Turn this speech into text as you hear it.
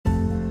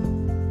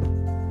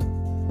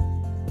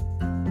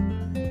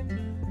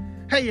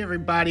Hey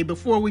everybody,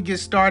 before we get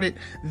started,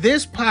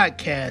 this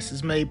podcast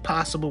is made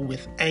possible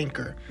with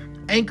Anchor.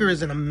 Anchor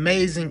is an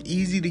amazing,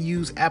 easy to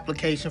use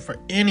application for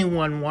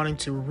anyone wanting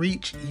to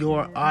reach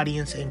your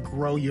audience and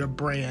grow your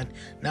brand.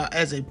 Now,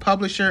 as a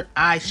publisher,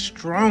 I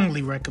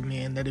strongly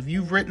recommend that if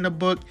you've written a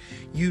book,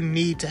 you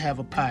need to have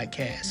a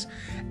podcast.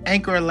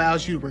 Anchor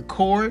allows you to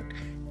record,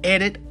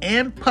 edit,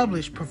 and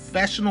publish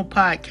professional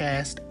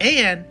podcasts,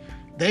 and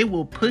they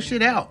will push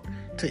it out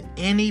to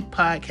any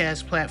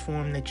podcast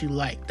platform that you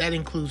like. That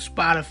includes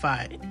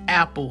Spotify,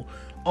 Apple,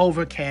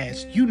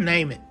 Overcast, you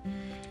name it.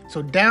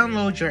 So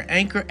download your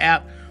Anchor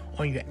app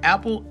on your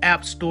Apple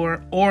App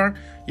Store or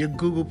your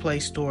Google Play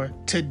Store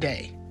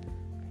today.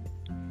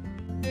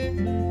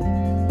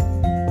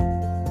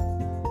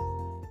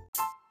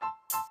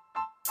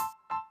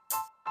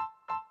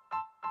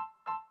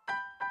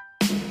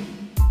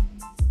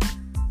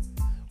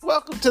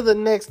 Welcome to the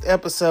next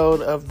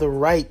episode of The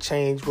Right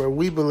Change, where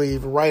we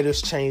believe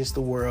writers change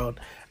the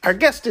world. Our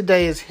guest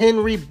today is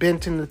Henry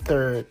Benton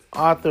III,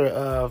 author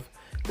of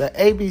the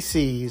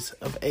ABCs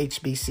of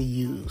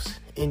HBCUs.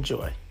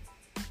 Enjoy.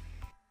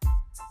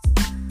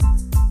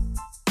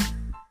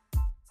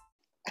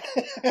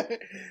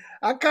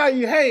 I call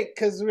you Hank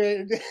because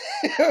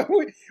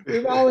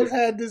we've always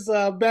had this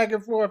back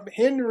and forth.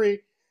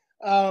 Henry,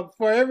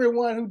 for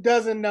everyone who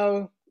doesn't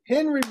know,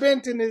 Henry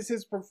Benton is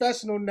his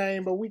professional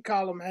name, but we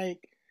call him Hank.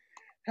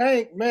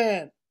 Hank,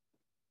 man,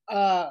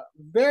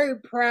 very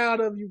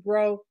proud of you,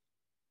 bro.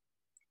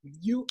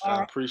 You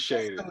are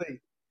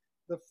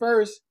the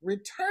first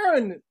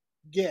return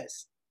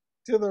guest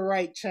to The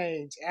Right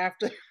Change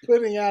after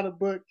putting out a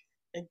book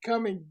and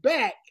coming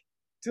back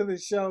to the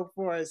show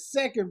for a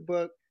second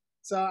book.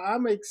 So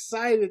I'm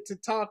excited to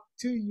talk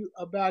to you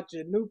about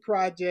your new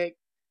project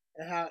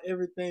and how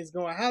everything's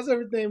going. How's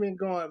everything been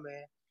going,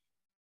 man?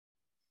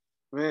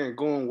 Man,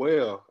 going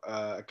well.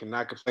 I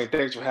cannot complain.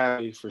 Thanks for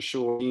having me for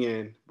sure,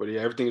 Ian. But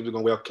yeah, everything's been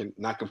going well.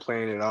 Cannot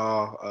complain at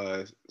all.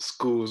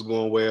 School's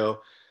going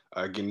well.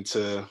 Getting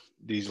to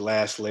these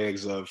last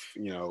legs of,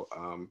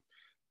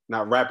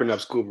 not wrapping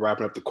up school, but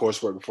wrapping up the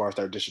coursework before I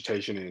start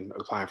dissertation and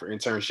applying for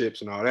internships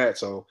and all that.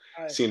 So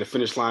seeing the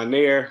finish line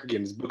there,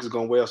 getting this book is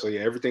going well. So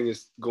yeah, everything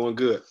is going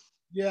good.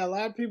 Yeah, a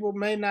lot of people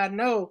may not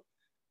know.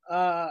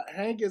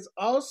 Hank is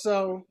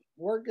also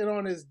working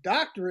on his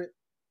doctorate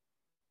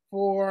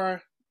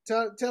for.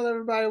 Tell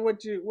everybody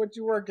what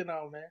you're working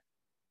on, man.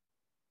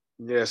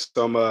 Yes,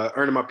 so I'm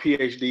earning my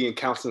PhD in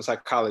counseling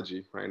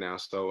psychology right now.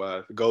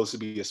 So the goal is to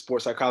be a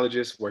sports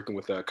psychologist, working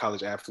with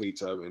college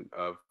athletes of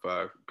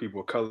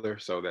people of color.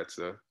 So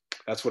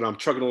that's what I'm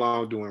trucking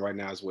along doing right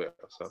now as well.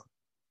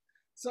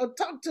 So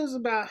talk to us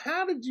about,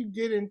 how did you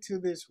get into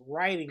this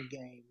writing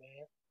game,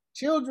 man?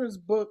 Children's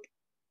book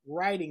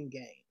writing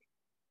game.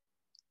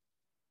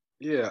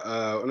 Yeah,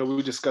 I know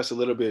we discussed a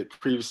little bit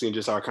previously in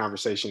just our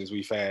conversations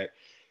we've had.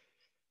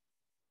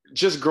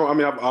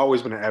 I've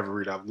always been an avid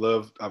reader.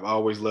 I've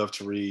always loved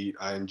to read.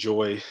 I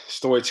enjoy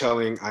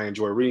storytelling. I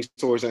enjoy reading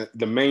stories. And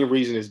the main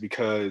reason is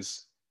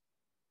because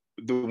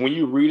when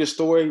you read a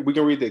story, we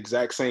can read the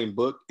exact same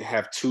book and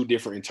have two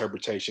different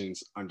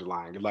interpretations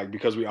underlying it. Like,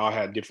 because we all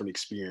have different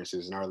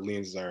experiences and our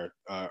lenses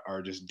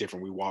are just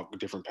different. We walk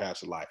different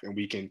paths of life, and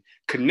we can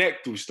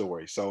connect through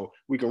stories. So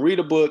we can read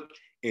a book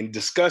and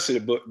discuss a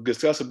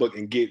book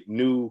and get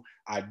new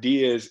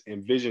ideas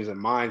and visions and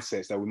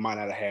mindsets that we might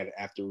not have had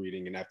after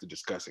reading and after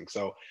discussing.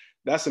 So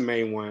that's the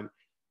main one.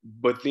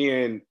 But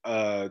then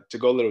to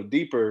go a little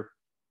deeper,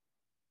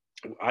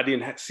 I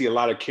didn't see a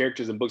lot of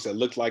characters in books that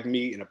looked like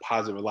me in a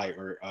positive light,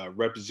 or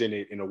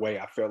represented in a way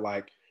I felt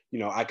like,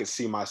 I could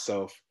see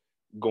myself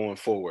going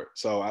forward.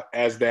 So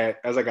as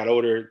I got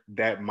older,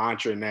 that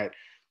mantra and that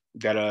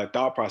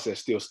thought process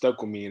still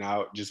stuck with me, and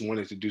I just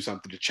wanted to do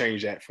something to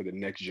change that for the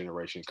next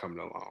generation coming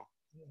along.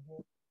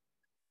 Mm-hmm.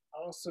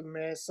 Awesome,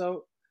 man.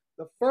 So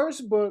the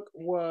first book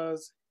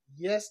was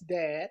Yes,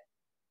 Dad,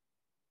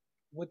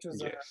 which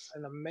was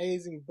an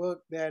amazing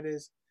book that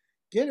is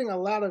getting a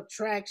lot of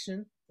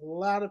traction. A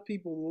lot of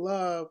people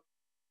love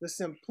the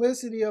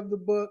simplicity of the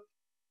book.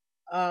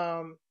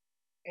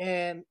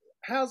 And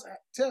first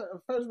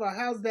of all,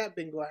 how's that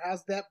been going?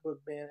 How's that book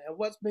been? And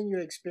what's been your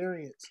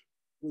experience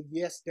with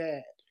Yes,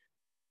 Dad?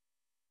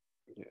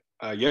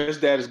 Yes,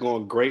 Dad is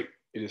going great.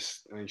 It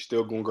is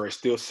still going great,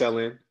 still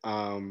selling,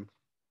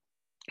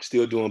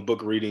 still doing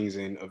book readings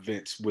and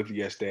events with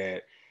Yes,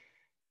 Dad.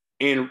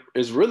 And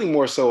it's really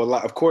more so a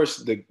lot. Of course,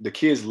 the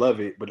kids love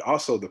it, but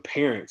also the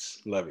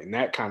parents love it. And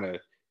that kind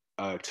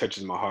of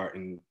touches my heart.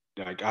 And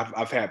like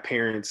I've had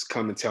parents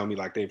come and tell me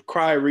like they've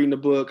cried reading the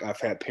book.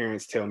 I've had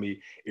parents tell me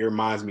it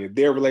reminds me of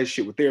their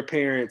relationship with their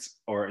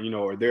parents, or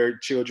their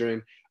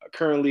children.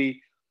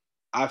 Currently,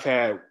 I've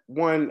had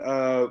one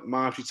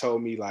mom, she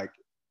told me like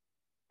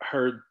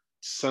her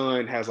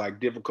son has like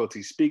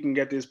difficulty speaking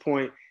at this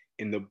point,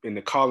 and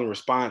the call and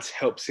response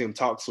helps him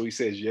talk. So he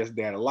says yes,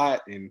 Dad a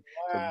lot, and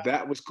so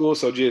that was cool.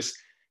 So just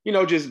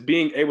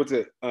being able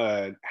to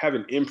have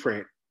an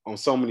imprint on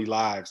so many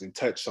lives and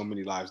touch so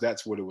many lives,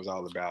 that's what it was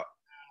all about.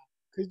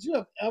 Could you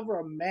have ever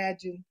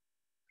imagined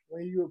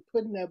when you were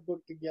putting that book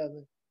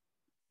together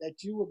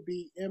that you would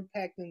be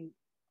impacting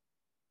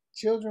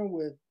children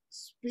with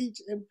speech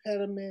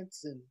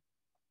impediments, and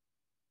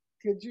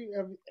could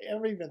you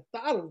ever even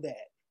thought of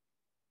that?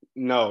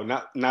 No,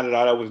 not at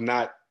all. That was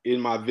not in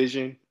my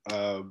vision.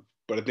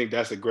 But I think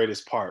that's the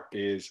greatest part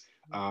is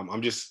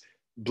I'm just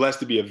blessed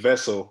to be a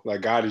vessel.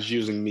 Like God is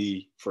using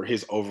me for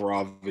his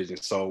overall vision.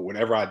 So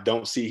whenever I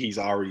don't see, he's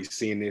already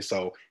seeing this.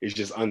 So it's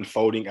just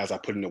unfolding as I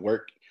put in the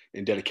work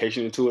and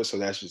dedication into it. So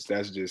that's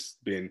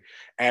just been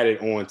added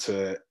on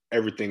to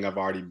everything I've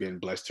already been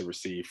blessed to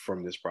receive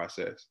from this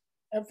process.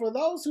 And for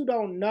those who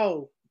don't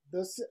know,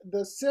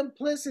 the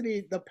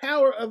simplicity, the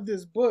power of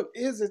this book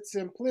is its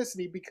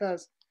simplicity,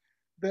 because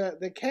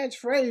the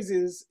catchphrase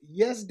is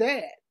 "Yes,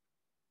 Dad."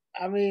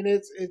 I mean,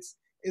 it's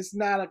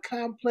not a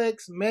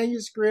complex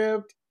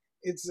manuscript.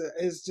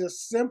 It's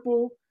just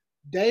simple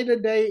day to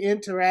day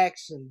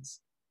interactions,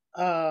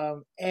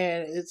 and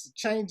it's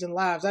changing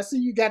lives. I see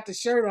you got the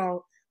shirt on.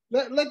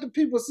 Let the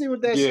people see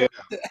what that Yeah,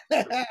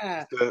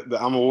 shirt. the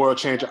I'm a world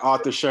changer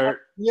author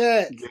shirt.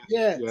 Yes, Yes,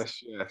 yes.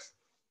 yes, yes.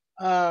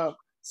 Uh,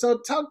 so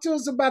talk to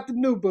us about the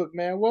new book,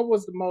 man. What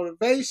was the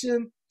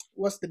motivation?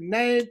 What's the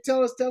name?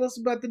 Tell us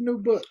about the new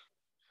book.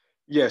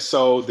 Yeah,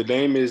 so the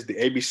name is the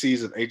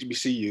ABCs of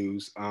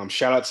HBCUs.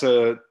 Shout out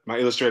to my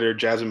illustrator,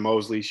 Jasmine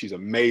Mosley. She's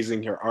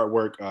amazing. Her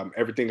artwork,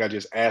 everything I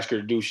just ask her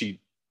to do, she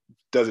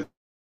does it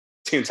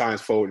 10 times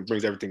forward and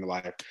brings everything to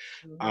life.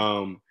 Mm-hmm.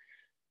 Um,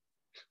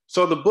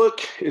 so the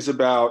book is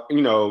about,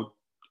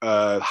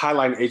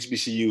 highlighting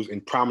HBCUs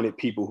and prominent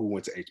people who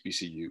went to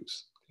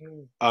HBCUs.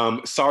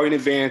 Mm-hmm. Sorry in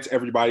advance,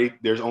 everybody.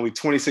 There's only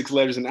 26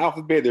 letters in the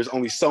alphabet. There's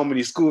only so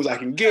many schools I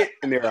can get,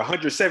 and there are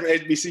 107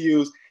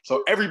 HBCUs.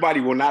 So everybody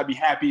will not be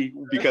happy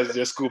because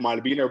their school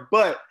might be in there,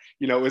 but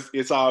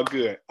it's all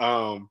good.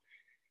 But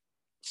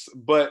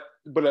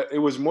it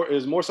was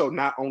more so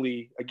not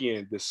only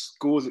again the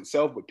schools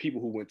itself, but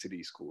people who went to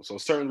these schools. So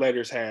certain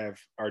letters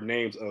are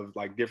names of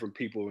like different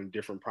people and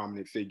different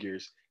prominent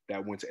figures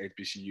that went to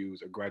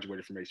HBCUs or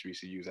graduated from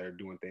HBCUs that are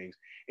doing things.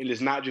 And it's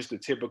not just the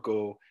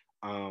typical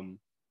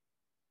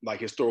like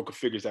historical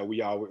figures that we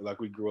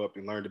grew up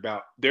and learned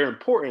about. They're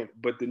important,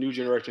 but the new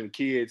generation of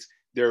kids,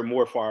 they're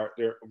far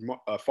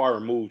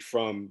removed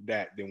from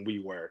that than we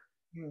were,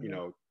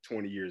 Mm-hmm.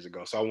 20 years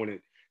ago. So I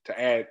wanted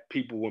to add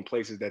people in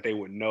places that they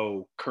would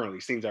know currently,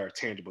 things that are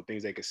tangible,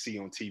 things they could see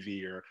on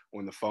TV or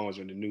on the phones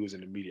or in the news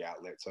and the media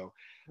outlet. So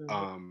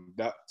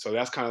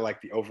that's kind of like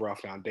the overall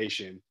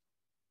foundation.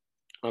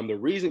 The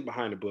reason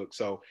behind the book.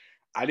 So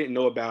I didn't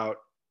know about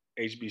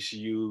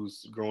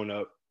HBCUs growing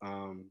up.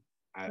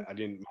 I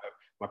didn't.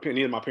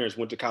 Neither of my parents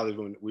went to college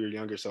when we were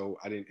younger, so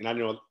I didn't. And I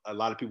know a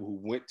lot of people who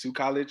went to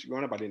college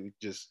growing up. I didn't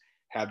just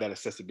have that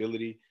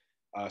accessibility.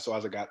 So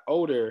as I got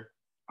older,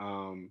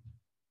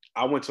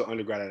 I went to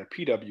undergrad at a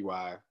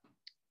PWI.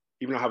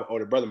 Even though I have an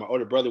older brother, my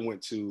older brother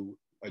went to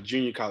a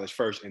junior college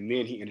first, and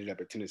then he ended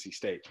up at Tennessee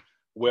State.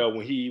 Well,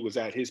 when he was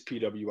at his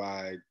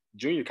PWI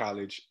junior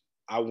college,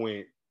 I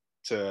went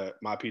to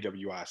my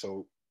PWI.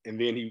 So, and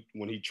then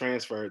when he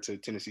transferred to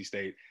Tennessee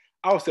State,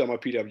 I was still at my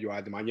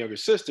PWI. Then my younger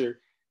sister,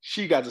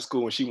 she got to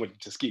school and she went to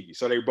Tuskegee.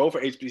 So they both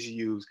are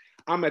HBCUs.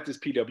 I'm at this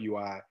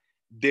PWI.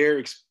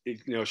 They're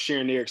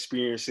sharing their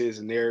experiences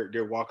and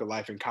their walk of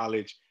life in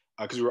college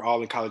because we were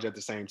all in college at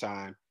the same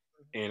time.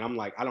 And I'm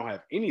like, I don't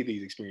have any of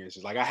these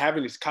experiences. Like I have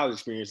any college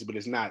experiences, but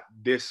it's not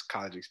this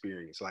college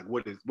experience. Like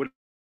what is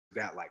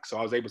that like? So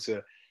I was able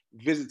to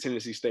visit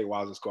Tennessee State while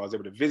I was in school. I was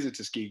able to visit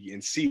Tuskegee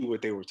and see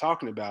what they were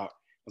talking about.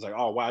 I was like,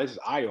 oh wow, this is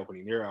eye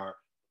opening. There are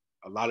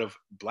a lot of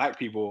Black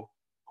people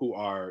who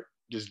are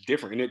just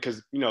different in it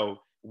because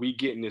we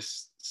get in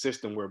this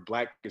system where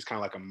Black is kind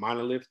of like a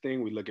monolith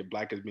thing. We look at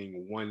Black as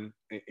being one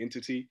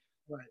entity.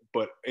 Right.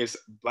 But it's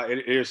like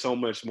there's so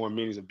much more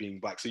meanings of being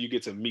Black. So you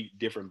get to meet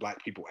different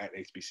Black people at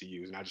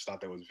HBCUs, and I just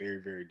thought that was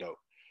very, very dope.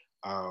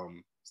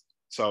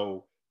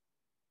 So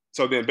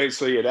then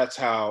basically, yeah, that's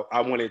how I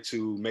wanted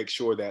to make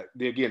sure that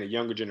again, a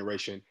younger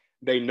generation,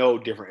 they know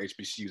different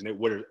HBCUs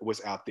and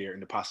what's out there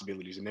and the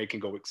possibilities, and they can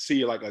go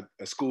see like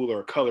a school or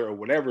a color or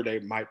whatever they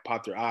might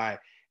pop their eye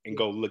and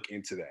go look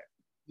into that.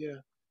 Yeah,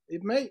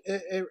 it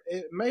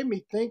made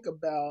me think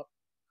about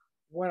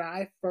when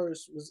I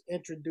first was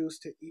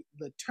introduced to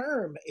the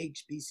term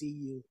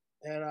HBCU,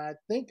 and I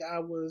think I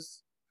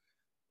was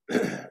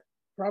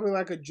probably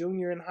like a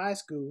junior in high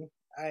school.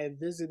 I had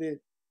visited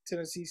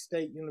Tennessee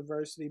State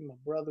University. My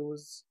brother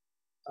was,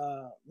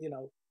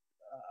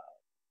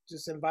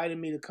 just invited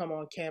me to come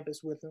on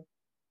campus with him,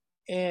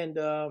 and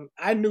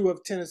I knew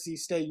of Tennessee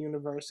State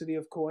University.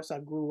 Of course, I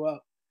grew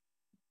up,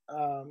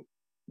 um,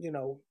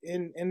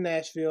 in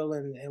Nashville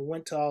and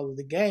went to all of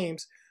the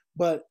games.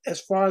 But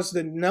as far as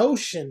the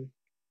notion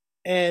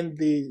and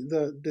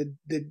the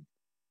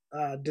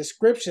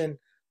description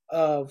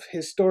of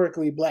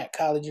historically Black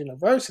college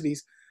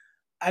universities,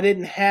 I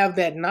didn't have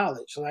that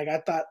knowledge. Like I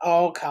thought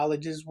all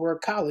colleges were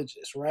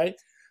colleges, right?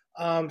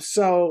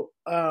 So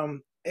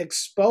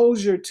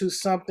exposure to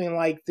something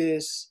like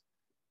this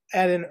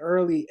at an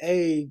early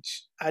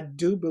age, I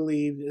do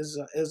believe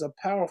is a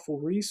powerful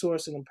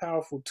resource and a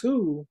powerful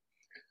tool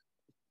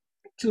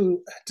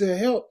to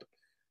help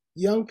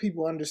young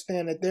people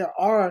understand that there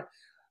are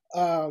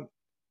um,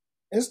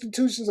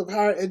 institutions of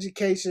higher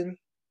education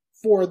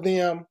for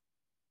them,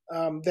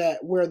 that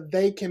where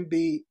they can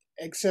be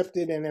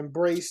accepted and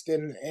embraced,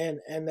 and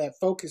that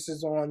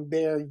focuses on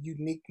their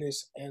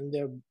uniqueness and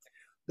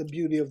the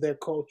beauty of their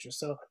culture.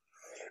 So,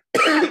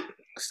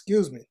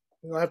 excuse me,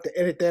 you'll have to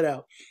edit that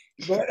out.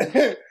 But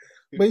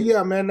but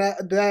yeah, man,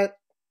 that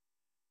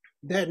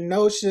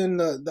notion,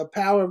 the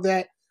power of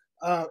that,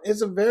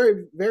 it's a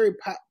very very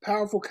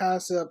powerful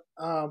concept,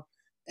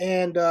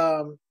 and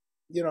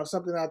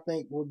something I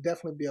think will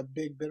definitely be a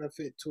big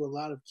benefit to a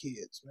lot of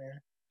kids,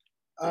 man.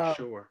 For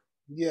sure.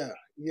 Yeah,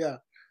 yeah.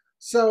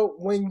 So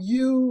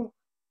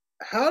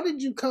how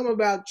did you come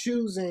about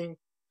choosing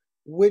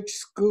which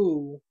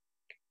school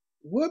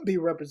would be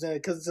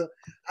represented? Because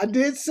I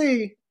did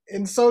see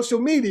in social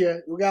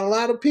media we got a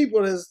lot of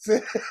people that's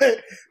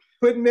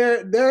putting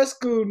their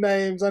school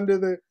names under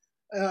the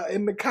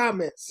in the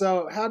comments.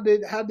 So how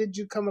did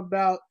you come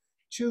about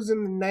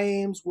choosing the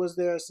names? Was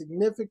there a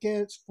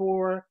significance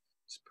for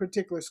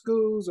particular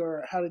schools,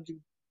 or how did you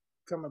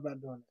come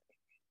about doing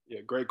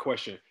Yeah, great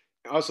question.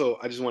 Also,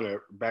 I just want to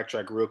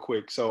backtrack real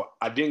quick. So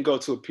I didn't go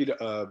to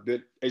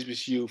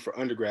HBCU for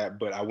undergrad,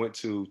 but I went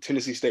to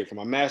Tennessee State for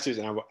my master's,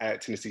 and I was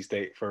at Tennessee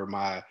State for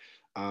my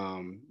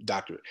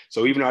doctorate.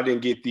 So even though I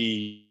didn't get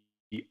the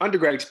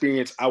undergrad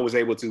experience, I was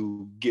able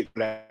to get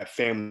that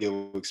family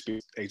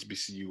experience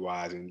HBCU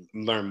wise and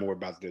learn more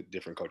about the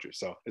different cultures.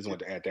 So I just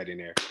wanted to add that in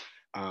there.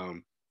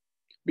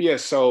 But yeah,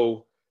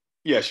 so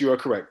yes, you are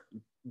correct.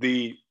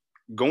 The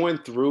going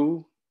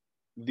through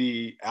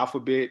the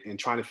alphabet and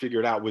trying to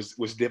figure it out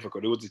was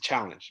difficult. It was a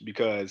challenge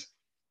because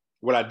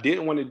what I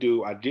didn't want to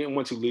do, I didn't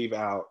want to leave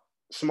out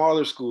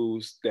smaller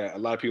schools that a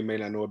lot of people may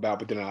not know about,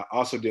 but then I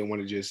also didn't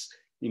want to just,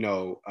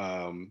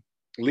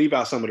 leave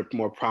out some of the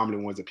more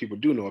prominent ones that people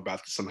do know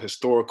about, some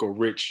historical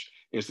rich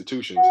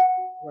institutions. it?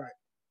 Right.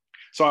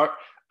 So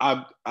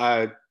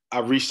I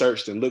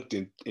researched and looked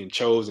and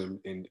chose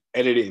and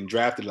edited and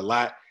drafted a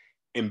lot.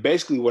 And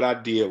basically what I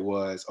did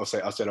was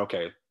I said,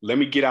 okay, let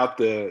me get out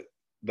the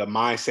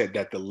mindset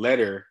that the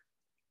letter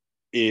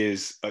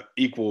is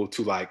equal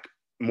to like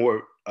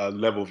more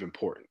level of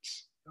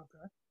importance.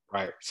 Okay.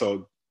 Right.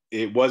 So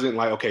it wasn't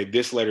like, okay,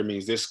 this letter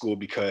means this school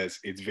because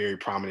it's very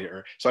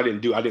prominent. So I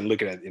didn't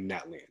look at it in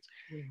that lens.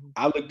 Mm-hmm.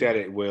 I looked at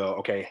it, well,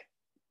 okay,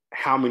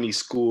 how many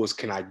schools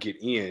can I get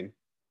in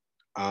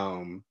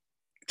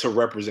to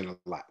represent a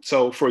lot?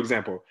 So for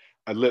example,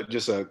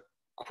 just a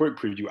quick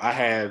preview. I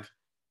have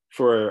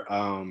for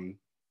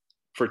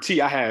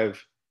T, I have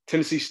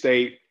Tennessee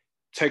State,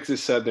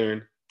 Texas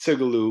Southern,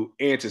 Tougaloo,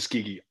 and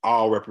Tuskegee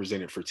all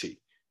represented for T,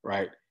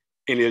 right?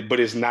 But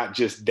it's not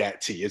just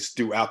that T. It's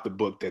throughout the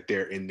book that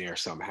they're in there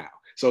somehow.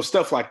 So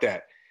stuff like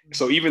that.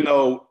 So even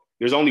though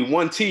there's only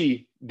one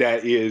T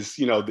that is,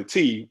 the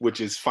T,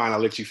 which is fine. I'll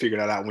let you figure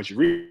that out once you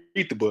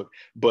read the book.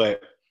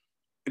 But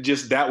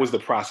just that was the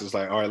process.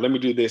 Like, all right, let me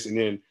do this. And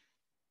then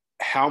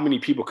how many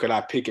people could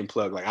I pick and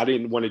plug? Like, I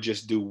didn't want to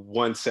just do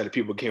one set of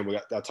people. Again,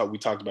 we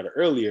talked about it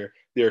earlier.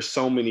 There are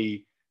so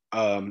many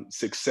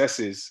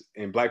successes,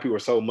 and Black people are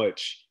so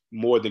much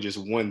more than just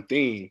one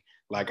thing.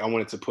 Like, I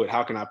wanted to put,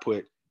 how can I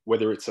put,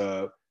 whether it's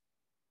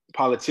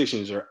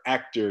politicians or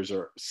actors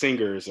or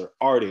singers or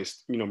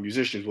artists,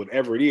 musicians,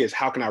 whatever it is,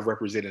 how can I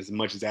represent as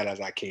much of that as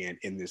I can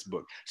in this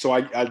book? So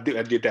I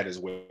did that as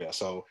well.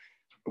 So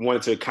I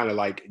wanted to kind of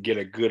like get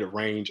a good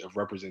range of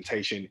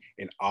representation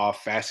in all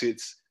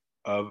facets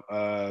of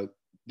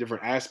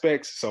different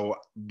aspects. So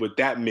with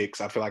that mix,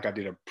 I feel like I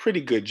did a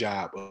pretty good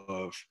job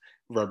of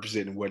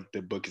representing what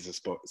the book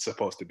is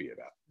supposed to be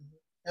about.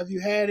 Have you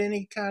had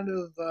any kind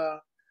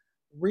of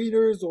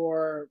readers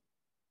or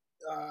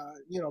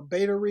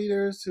beta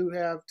readers who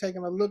have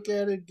taken a look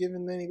at it,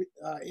 given any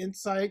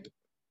insight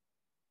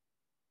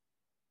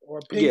or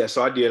opinion? Yeah,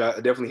 so I did.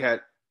 I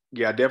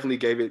definitely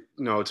gave it,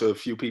 to a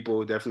few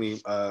people.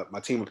 Definitely, my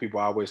team of people,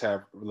 I always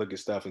have look at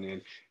stuff, and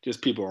then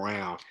just people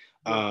around.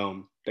 Yeah.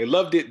 They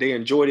loved it. They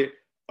enjoyed it.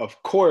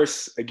 Of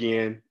course,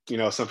 again,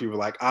 some people are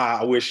like,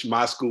 I wish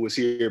my school was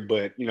here,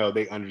 but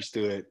they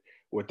understood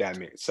what that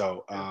meant.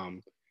 So,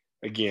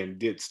 again,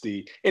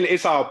 and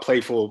it's all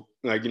playful,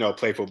 like,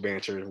 playful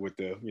banter with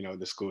the,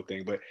 the school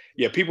thing. But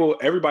yeah,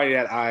 everybody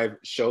that I've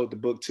showed the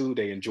book to,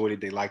 they enjoyed it.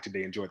 They liked it.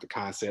 They enjoyed the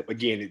concept.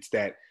 Again, it's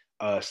that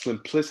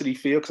simplicity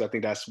feel, because I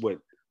think that's what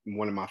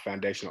one of my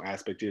foundational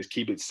aspects is.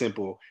 Keep it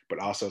simple, but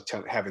also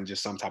having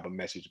just some type of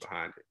message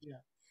behind it. Yeah.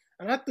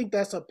 And I think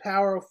that's a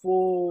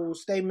powerful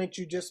statement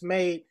you just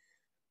made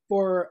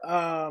for,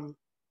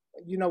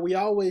 we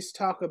always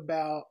talk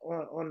about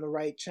on the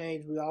right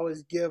change. We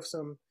always give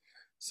some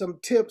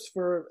tips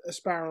for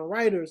aspiring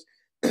writers.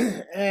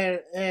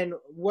 and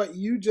what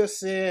you just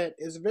said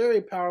is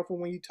very powerful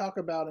when you talk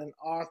about an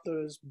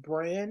author's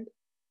brand,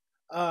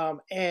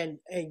 and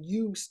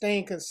you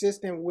staying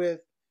consistent with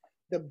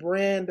the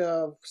brand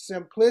of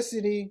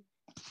simplicity,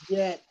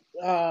 yet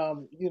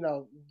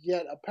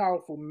yet a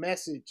powerful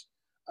message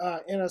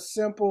in a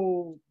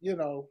simple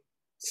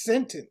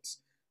sentence.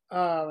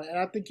 And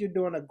I think you're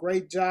doing a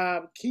great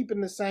job keeping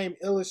the same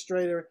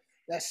illustrator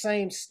that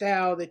same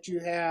style that you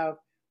have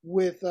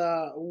with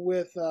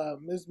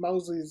Ms.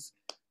 Mosley's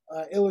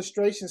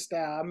illustration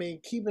style. I mean,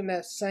 keeping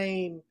that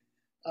same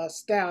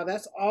style.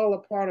 That's all a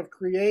part of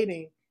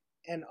creating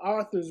an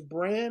author's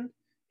brand.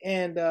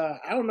 And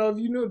I don't know if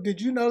you knew. Did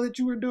you know that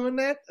you were doing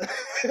that?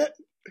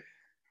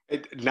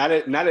 Not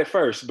at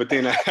first, but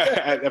then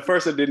at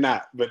first I did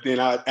not. But then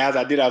as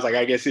I did, I was like,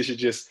 I guess this is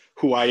just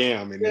who I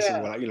am, and this is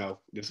Yeah, what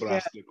this is what I yeah.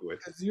 stick with.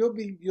 Because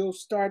you'll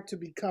start to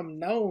become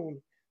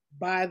known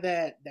by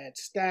that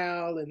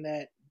style and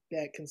that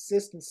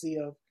consistency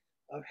of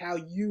how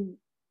you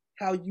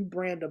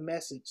brand a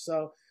message.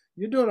 So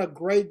you're doing a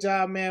great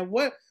job, man.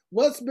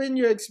 What's been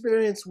your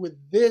experience with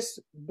this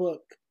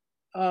book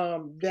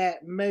that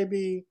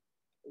maybe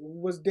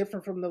was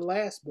different from the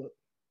last book?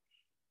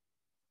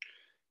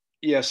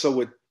 Yeah. So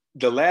with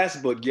the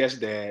last book, Yes,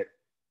 Dad,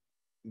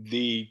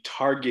 the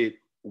target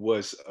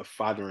was a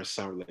father and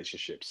son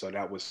relationship. So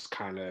that was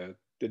kind of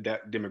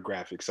that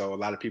demographic. So a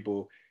lot of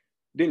people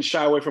didn't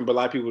shy away from, but a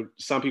lot of people,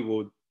 some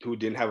people who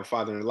didn't have a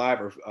father in their life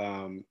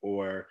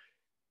or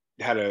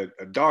had a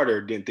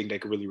daughter didn't think they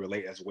could really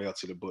relate as well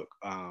to the book,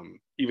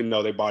 even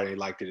though they bought it and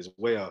liked it as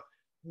well.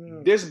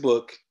 This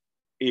book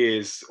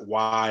is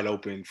wide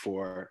open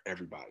for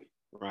everybody,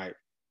 right?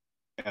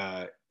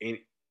 In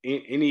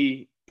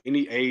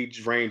any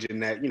age range in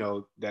that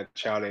that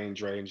child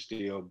age range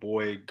deal,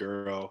 boy,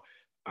 girl,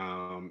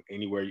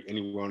 anywhere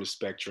on the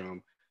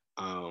spectrum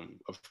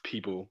of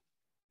people.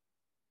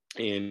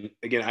 And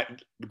again,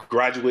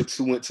 graduates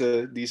who went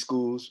to these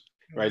schools,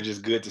 right?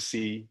 Just good to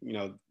see,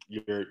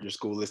 your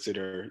school listed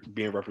or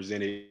being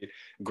represented.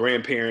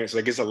 Grandparents,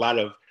 like it's a lot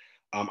of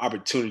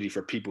opportunity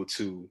for people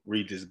to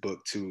read this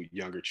book to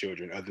younger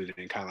children, other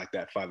than kind of like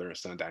that father and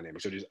son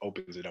dynamic. So it just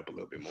opens it up a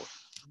little bit more.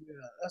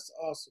 Yeah, that's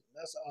awesome.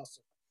 That's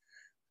awesome.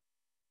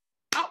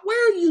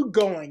 Where are you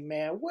going,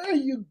 man? Where are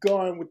you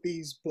going with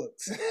these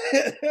books?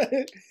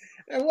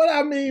 And what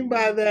I mean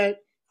by that,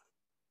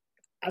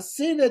 I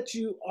see that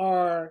you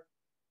are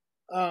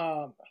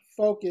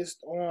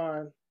focused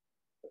on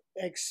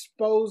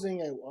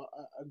exposing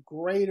a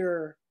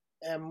greater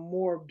and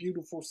more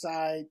beautiful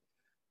side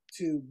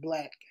to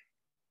Black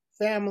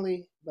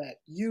family, Black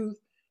youth.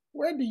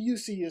 Where do you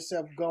see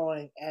yourself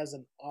going as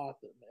an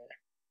author,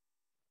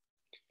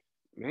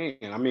 man?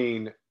 Man, I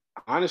mean,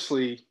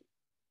 honestly,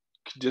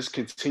 just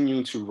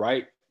continuing to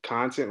write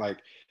content, like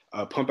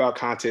pump out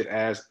content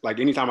as like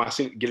anytime I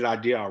get an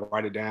idea, I'll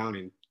write it down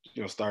and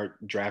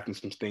start drafting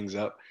some things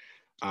up.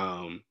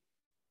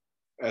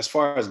 As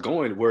far as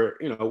going,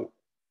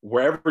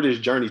 wherever this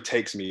journey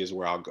takes me is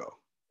where I'll go.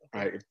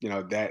 Right?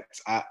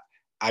 That's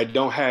I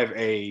don't have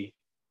a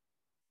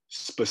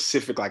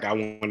specific like I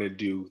want to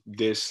do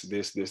this.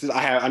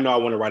 I know I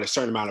want to write a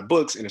certain amount of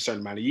books in a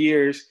certain amount of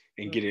years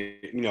and get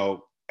it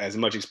as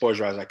much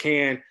exposure as I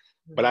can,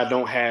 but I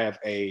don't have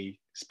a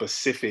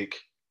specific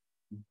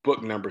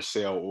book number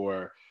sale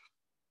or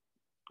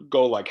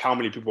goal like how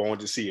many people I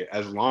want to see it.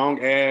 As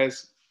long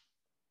as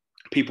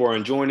people are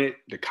enjoying it,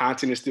 the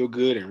content is still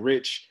good and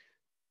rich,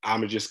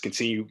 I'm gonna just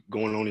continue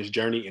going on this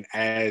journey. And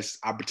as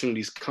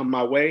opportunities come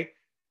my way,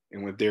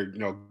 and when they're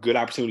good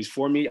opportunities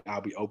for me,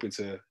 I'll be open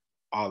to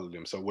all of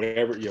them. So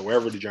wherever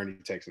the journey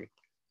takes me.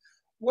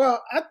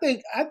 Well, I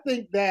think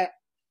that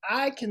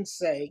I can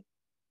say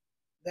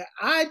that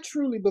I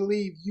truly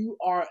believe you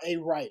are a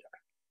writer,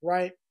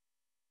 right?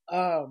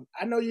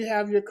 I know you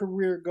have your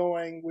career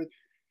going with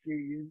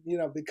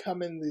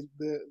becoming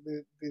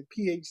the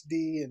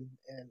PhD and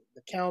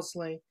the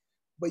counseling,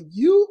 but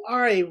you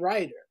are a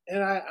writer,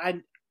 and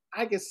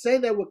I can say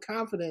that with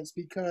confidence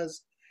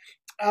because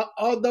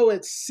although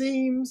it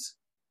seems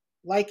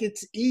like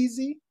it's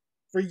easy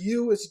for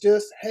you, it's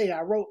just, hey,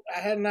 I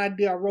had an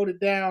idea, I wrote it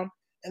down,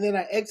 and then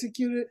I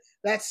executed it.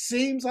 That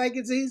seems like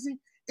it's easy.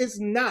 It's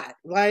not.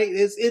 Like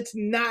it's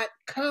not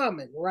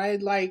common,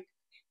 right? Like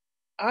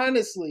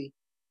honestly,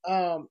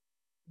 the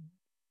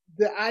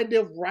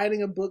idea of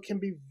writing a book can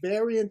be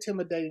very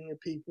intimidating to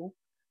people,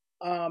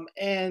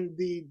 and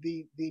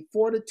the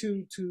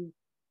fortitude to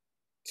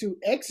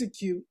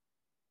execute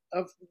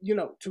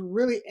to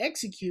really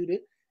execute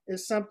it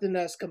is something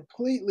that's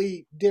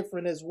completely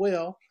different as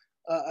well,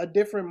 a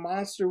different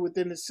monster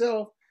within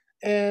itself.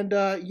 And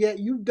yet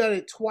you've done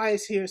it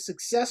twice here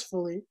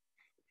successfully,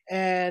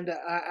 and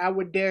I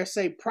would dare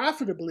say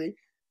profitably,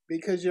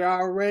 because you're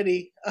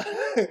already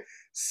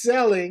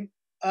selling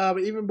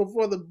even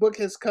before the book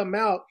has come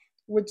out,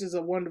 which is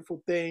a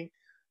wonderful thing.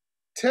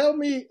 Tell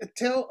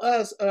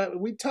us.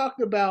 We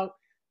talked about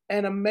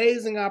an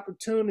amazing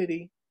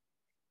opportunity,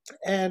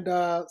 and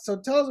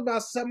so tell us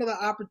about some of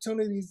the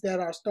opportunities that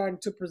are starting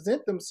to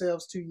present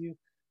themselves to you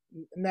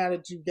now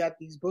that you've got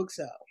these books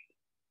out.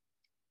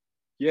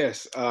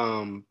 Yes,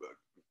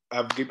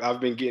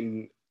 I've been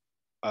getting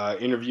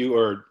interview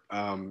or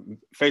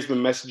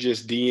Facebook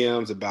messages,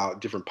 DMs about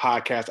different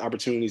podcast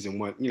opportunities, and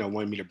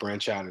wanted me to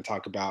branch out and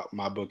talk about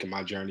my book and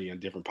my journey on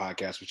different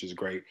podcasts, which is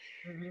great.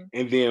 Mm-hmm.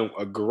 And then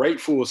a great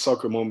full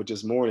circle moment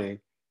this morning.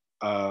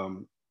 I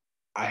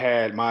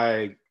had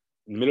my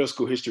middle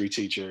school history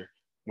teacher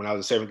when I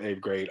was in 7th,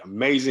 8th grade.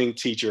 Amazing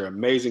teacher,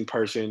 amazing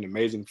person,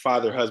 amazing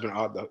father, husband,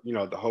 all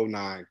the whole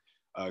nine.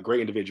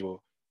 Great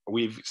individual.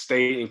 We've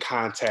stayed in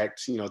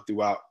contact,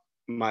 throughout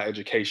my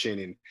education.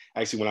 And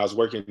actually, when I was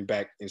working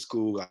back in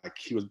school, like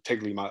he was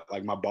technically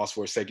my boss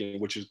for a second,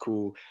 which is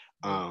cool.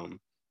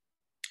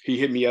 He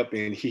hit me up,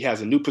 and he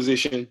has a new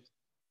position.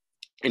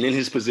 And in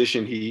his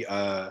position, he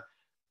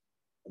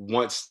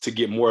wants to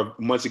get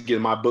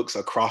my books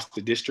across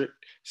the district.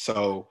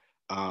 So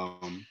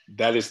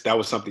that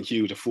was something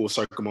huge, a full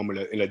circle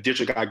moment in a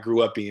district I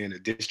grew up in, a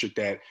district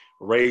that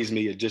raised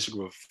me, a district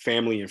of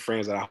family and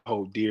friends that I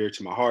hold dear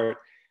to my heart,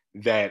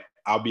 that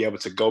I'll be able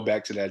to go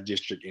back to that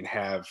district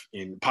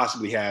and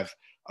possibly have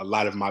a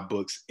lot of my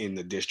books in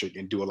the district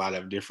and do a lot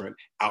of different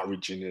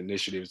outreach and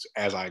initiatives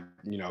as I,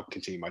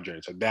 continue my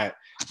journey. So that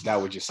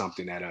was just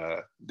something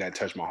that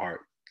touched my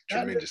heart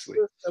tremendously.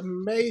 That is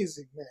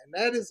amazing, man.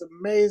 That is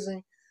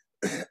amazing.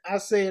 I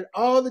say it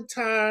all the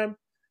time.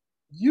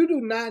 You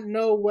do not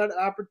know what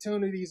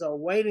opportunities are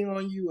waiting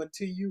on you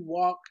until you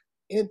walk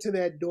into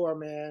that door,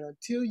 man,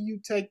 until you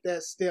take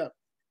that step.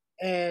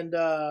 And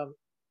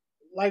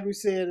like we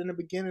said in the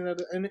beginning of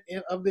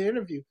the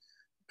interview,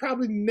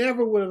 probably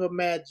never would have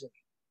imagined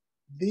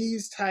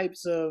these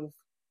types of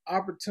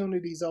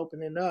opportunities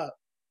opening up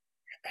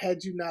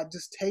had you not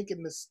just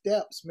taken the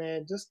steps,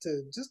 man, just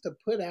to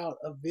put out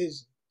a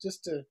vision,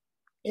 just to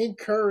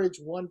encourage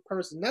one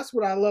person. That's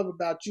what I love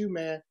about you,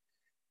 man.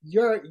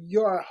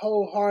 Your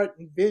whole heart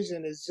and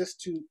vision is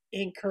just to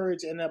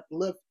encourage and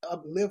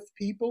uplift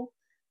people,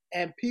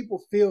 and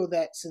people feel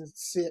that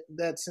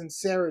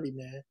sincerity,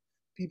 man.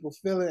 People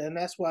feel it, and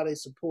that's why they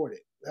support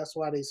it.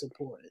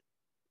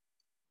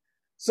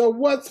 So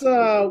what's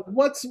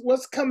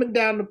coming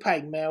down the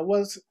pike, man?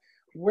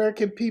 Where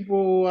can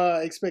people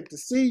expect to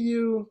see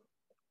you?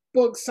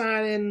 Book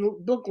signing,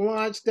 book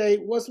launch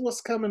date.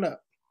 What's coming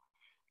up?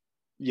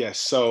 Yes,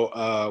 so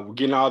we're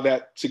getting all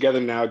that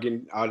together now,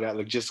 getting all that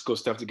logistical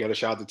stuff together.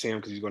 Shout out to Tim,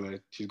 because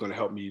he's gonna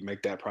help me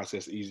make that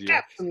process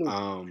easier.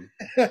 Absolutely.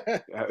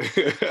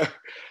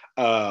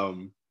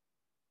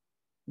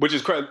 Which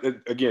is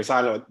again,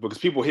 side note, because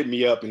people hit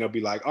me up and they'll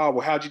be like, "Oh,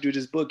 well, how'd you do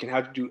this book and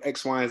how'd you do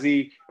X, Y, and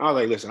Z?" And I was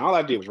like, "Listen, all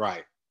I did was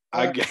write.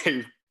 I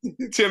gave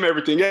Tim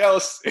everything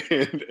else,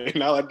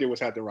 and all I did was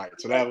have to write."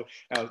 So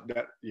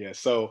that. Yeah.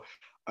 So,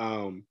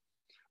 but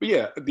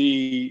yeah,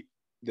 the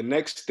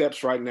next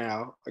steps right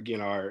now, again,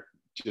 are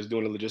just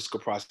doing the logistical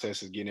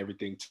process and getting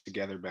everything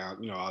together.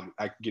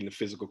 Getting the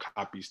physical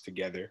copies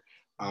together.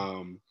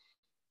 And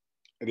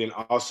then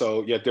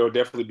also, yeah, there will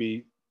definitely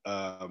be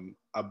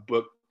a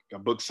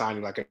book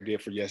signing like I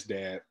did for Yes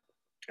Dad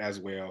as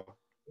well.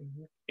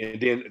 Mm-hmm. And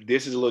then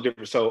this is a little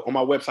different. So on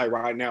my website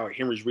right now at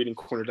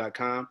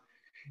henrysreadingcorner.com,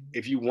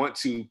 if you want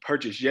to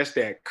purchase Yes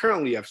Dad,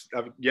 currently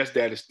Yes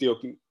Dad is still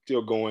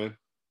going.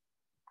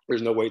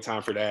 There's no wait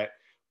time for that.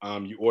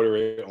 You order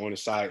it on the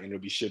site and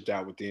it'll be shipped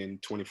out within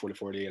 24 to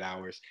 48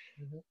 hours.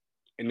 Mm-hmm.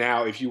 And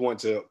now if you want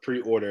to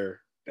pre-order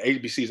the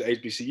ABCs of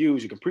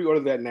HBCUs, you can pre-order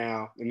that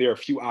now. And there are a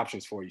few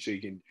options for you. So you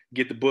can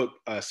get the book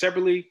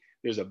separately.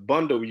 There's a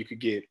bundle where you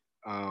could get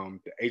the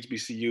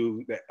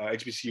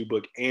HBCU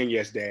book and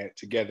Yes Dad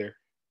together.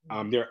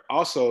 There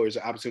also is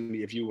an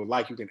opportunity, if you would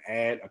like, you can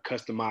add a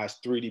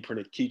customized 3D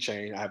printed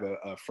keychain. I have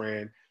a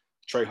friend,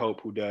 Trey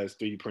Hope, who does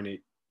 3D printed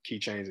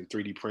keychains and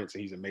 3D prints,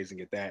 and he's amazing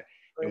at that.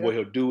 And what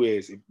he'll do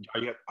is,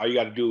 all you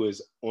got to do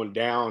is on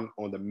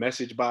the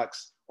message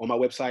box on my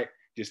website,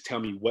 just tell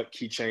me what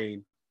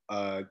keychain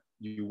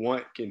you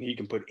want, and he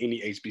can put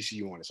any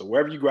HBCU on it. So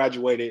wherever you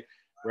graduated,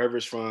 wherever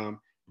it's from,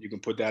 you can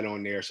put that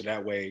on there. So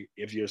that way,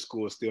 if your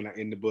school is still not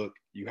in the book,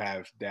 you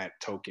have that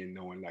token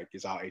knowing like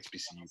it's our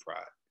HBCU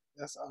pride.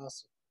 That's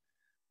awesome.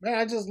 Man,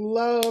 I just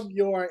love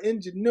your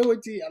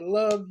ingenuity. I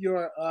love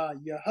your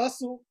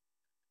hustle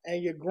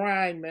and your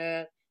grind,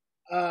 man.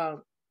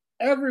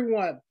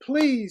 Everyone,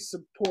 please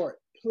support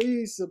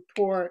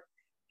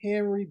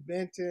Henry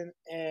Benton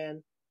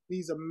and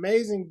these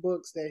amazing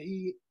books that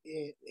he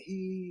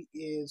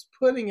is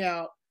putting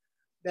out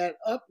that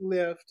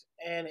uplift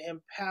and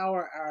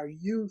empower our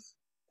youth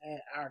and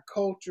our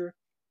culture.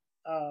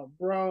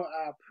 Bro,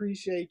 I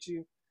appreciate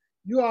you.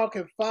 You all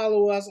can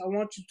follow us. I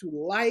want you to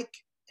like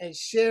and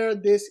share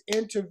this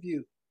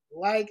interview.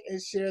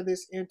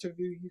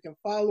 You can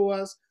follow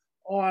us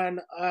on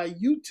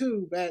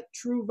YouTube at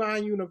True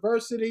Vine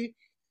University.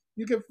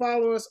 You can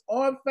follow us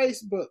on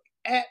Facebook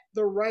at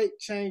The Right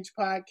Change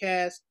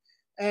Podcast.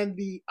 And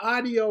the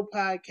audio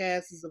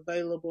podcast is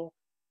available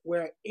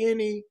where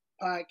any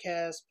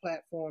podcast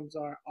platforms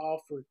are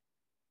offered.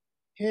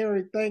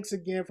 Henry, thanks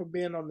again for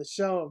being on the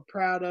show. I'm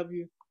proud of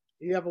you.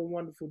 You have a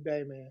wonderful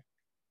day, man.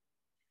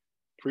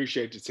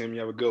 Appreciate you, Tim. You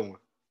have a good one.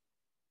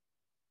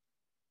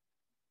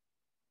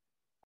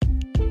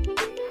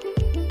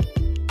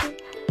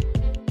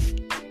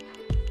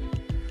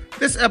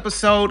 This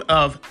episode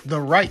of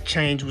The Right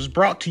Change was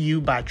brought to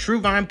you by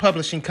True Vine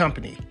Publishing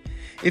Company.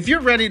 If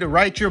you're ready to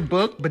write your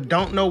book but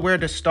don't know where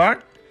to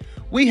start,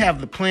 we have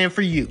the plan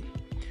for you.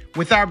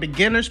 With our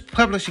beginner's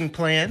publishing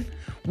plan,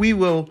 we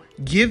will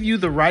give you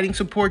the writing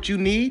support you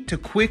need to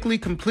quickly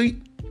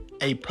complete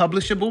a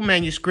publishable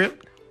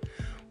manuscript.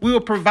 We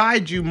will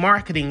provide you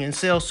marketing and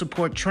sales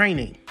support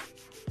training.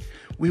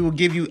 We will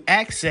give you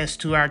access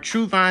to our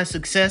TrueVine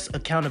Success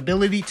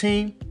Accountability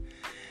Team.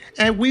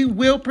 And we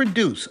will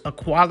produce a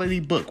quality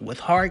book with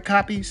hard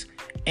copies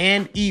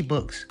and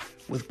ebooks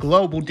with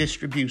global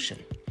distribution.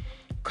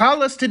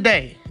 Call us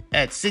today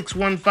at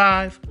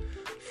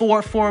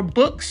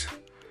 615-44-BOOKS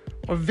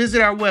or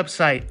visit our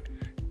website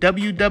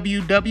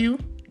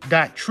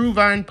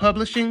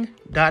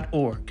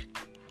www.truevinepublishing.org.